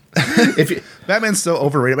 I mean, Batman's so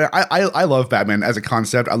overrated. I love Batman as a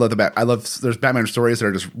concept. There's Batman stories that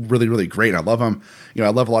are just really, really great. I love them. You know,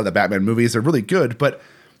 I love a lot of the Batman movies. They're really good, but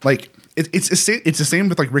like it's the same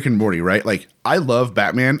with like Rick and Morty, right? Like I love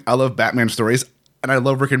Batman. I love Batman stories, and I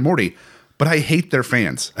love Rick and Morty. But I hate their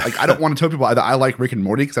fans. Like I don't want to tell people that I like Rick and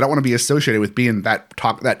Morty because I don't want to be associated with being that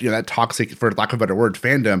toxic, for lack of a better word,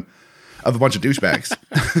 fandom of a bunch of douchebags.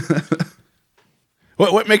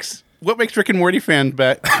 What makes Rick and Morty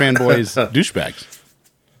fanboys douchebags?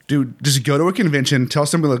 Dude, just go to a convention, tell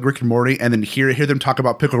somebody like Rick and Morty, and then hear them talk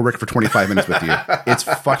about Pickle Rick for 25 minutes with you. It's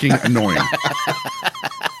fucking annoying.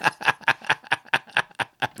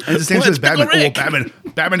 And it's the same as Batman. Oh,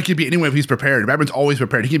 Batman can be anyone if he's prepared. Batman's always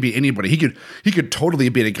prepared. He can be anybody. He could totally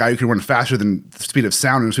beat a guy who can run faster than the speed of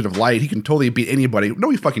sound and the speed of light. He can totally beat anybody. No,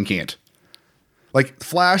 he fucking can't. Like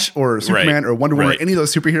Flash or Superman or Wonder Woman or any of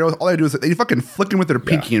those superheroes, all they do is they fucking flick him with their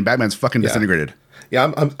pinky and Batman's fucking disintegrated.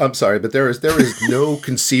 Yeah, I'm sorry, but there is no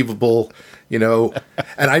conceivable, you know,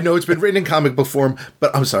 and I know it's been written in comic book form,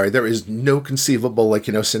 but I'm sorry, there is no conceivable, like,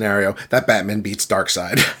 you know, scenario that Batman beats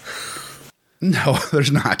Darkseid. No,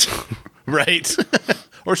 there's not. Right.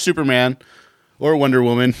 Or Superman. Or Wonder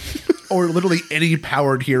Woman. Or literally any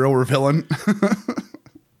powered hero or villain.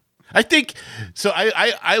 I think, so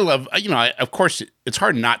I love, you know, of course, it's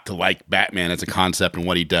hard not to like Batman as a concept and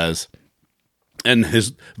what he does. And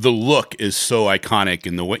the look is so iconic,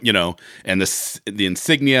 and you know, and the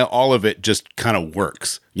insignia, all of it just kind of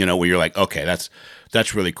works, you know, where you're like, okay, that's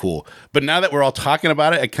really cool. But now that we're all talking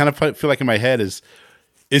about it, I kind of feel like in my head is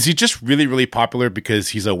he just really, really popular because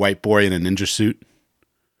he's a white boy in a ninja suit?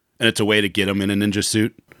 And it's a way to get him in a ninja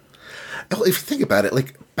suit? Well, if you think about it,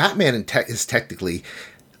 like, Batman is technically,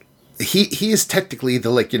 he is technically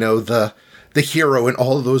the, like, you know, the hero in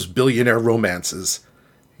all of those billionaire romances,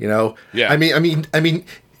 you know? Yeah. I mean,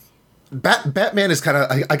 Batman is kind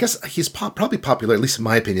of, I guess he's probably popular, at least in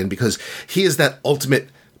my opinion, because he is that ultimate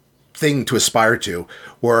thing to aspire to,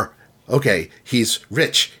 where, okay, he's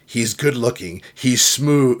rich, he's good looking, he's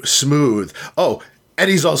smooth. Oh, and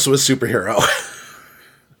he's also a superhero.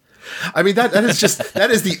 I mean, that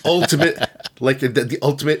is the ultimate, like the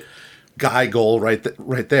ultimate guy goal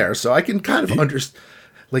right there. So I can kind of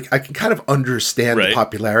understand the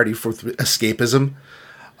popularity for escapism.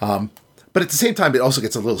 But at the same time, it also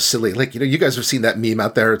gets a little silly. Like, you know, you guys have seen that meme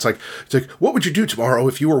out there. It's like, what would you do tomorrow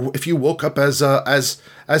if you woke up as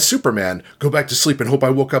Superman? Go back to sleep and hope I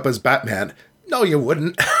woke up as Batman. No, you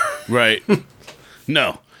wouldn't. Right.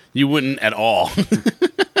 No, you wouldn't at all.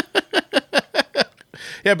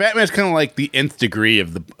 Yeah, Batman's kind of like the nth degree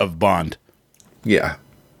of Bond. Yeah.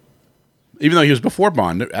 Even though he was before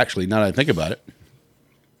Bond, actually, now that I think about it.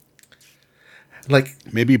 Like,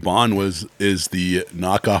 maybe Bond is the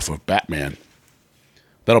knockoff of Batman.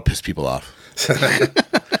 That'll piss people off.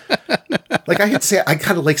 like I could say, I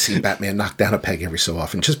kind of like seeing Batman knock down a peg every so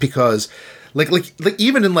often, just because, like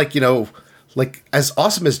even in like, you know, like as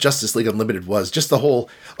awesome as Justice League Unlimited was, just the whole,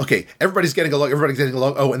 okay, everybody's getting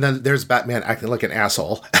along. Oh, and then there's Batman acting like an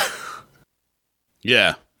asshole.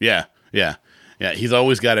 Yeah. He's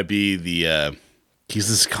always got to be he's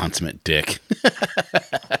this consummate dick.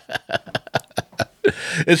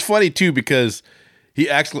 It's funny too because he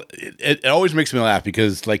actually it always makes me laugh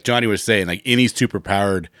because like Johnny was saying, like any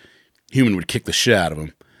superpowered human would kick the shit out of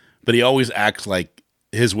him, but he always acts like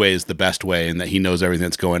his way is the best way and that he knows everything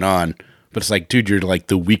that's going on. But it's like, dude, you're like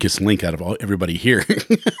the weakest link out of everybody here.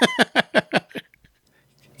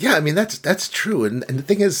 Yeah, I mean that's true, and the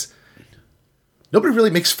thing is, nobody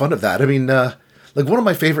really makes fun of that. I mean, like one of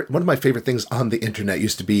my favorite things on the internet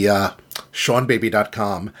used to be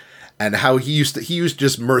SeanBaby.com. And how he used to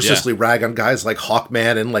just mercilessly rag on guys like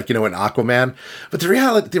Hawkman and like, you know, an Aquaman. But the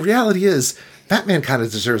reality is Batman kind of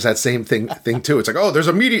deserves that same thing too. It's like, oh, there's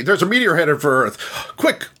a meteor headed for Earth.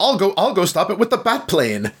 Quick, I'll go stop it with the bat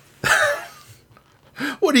plane.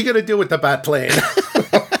 What are you gonna do with the bat plane?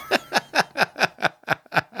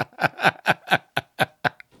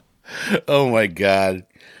 Oh my god.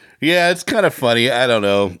 Yeah, it's kind of funny. I don't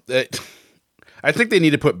know. I think they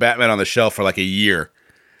need to put Batman on the shelf for like a year.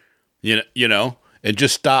 You know, and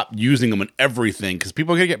just stop using them in everything because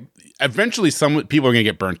people are gonna get eventually. Some people are gonna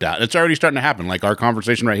get burnt out. It's already starting to happen. Like our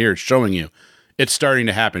conversation right here is showing you, it's starting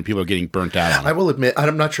to happen. People are getting burnt out on it. I will admit,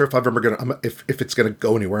 I'm not sure if I'm ever gonna if it's gonna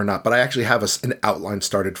go anywhere or not. But I actually have an outline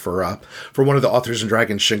started for one of the Authors and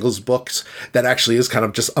Dragons Shingles books that actually is kind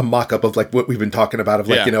of just a mock-up of like what we've been talking about of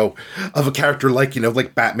like you know, of a character like, you know,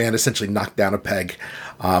 like Batman essentially knocked down a peg.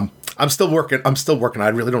 I'm still working. I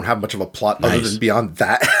really don't have much of a plot other than beyond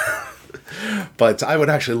that. But I would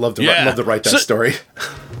actually love to write that story.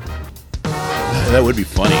 That would be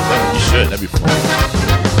funny. You should. That'd be funny.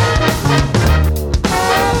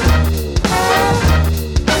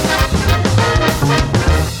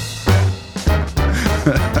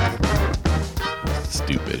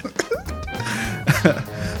 Stupid.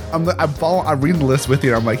 I'm reading the list with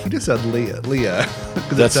you. And I'm like, he just said Leah.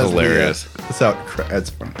 That's hilarious. That's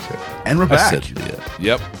funny shit. And we're back. I said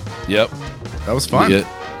Leah. Yep. That was fun.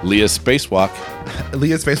 Leah's spacewalk.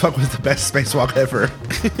 Leah's spacewalk was the best spacewalk ever.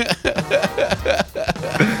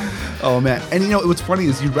 Oh man! And you know what's funny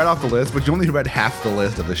is you read off the list, but you only read half the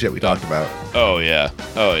list of the shit we talked about. Oh yeah.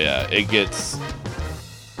 It gets.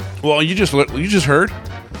 Well, you just heard.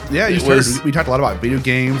 Yeah, you heard. We talked a lot about video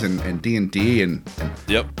games and D&D and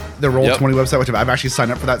yep. The Roll20 website, which I've actually signed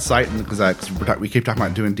up for that site because we keep talking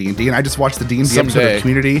about doing D&D, and I just watched the D&D episode of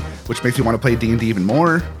Community, which makes me want to play D&D even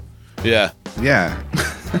more. Yeah.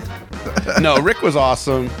 No, Rick was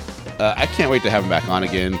awesome. I can't wait to have him back on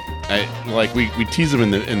again. We tease him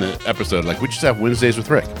in the episode. Like we just have Wednesdays with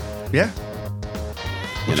Rick. Yeah,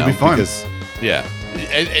 which would be fun. Because,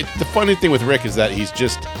 the funny thing with Rick is that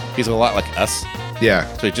he's a lot like us.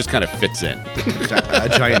 Yeah. So he just kind of fits in. A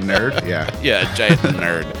giant nerd. Yeah. Yeah, a giant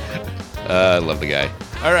nerd. I love the guy.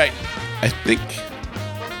 All right, I think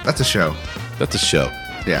that's a show.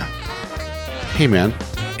 Yeah. Hey man.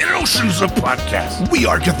 In oceans of podcasts, we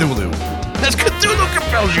are Cthulhu. As Cthulhu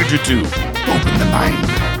compels you to do. Open the mind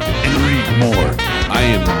and read more.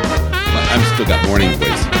 I'm still got morning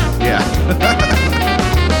voice. Yeah.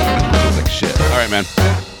 Looks like shit. All right, man.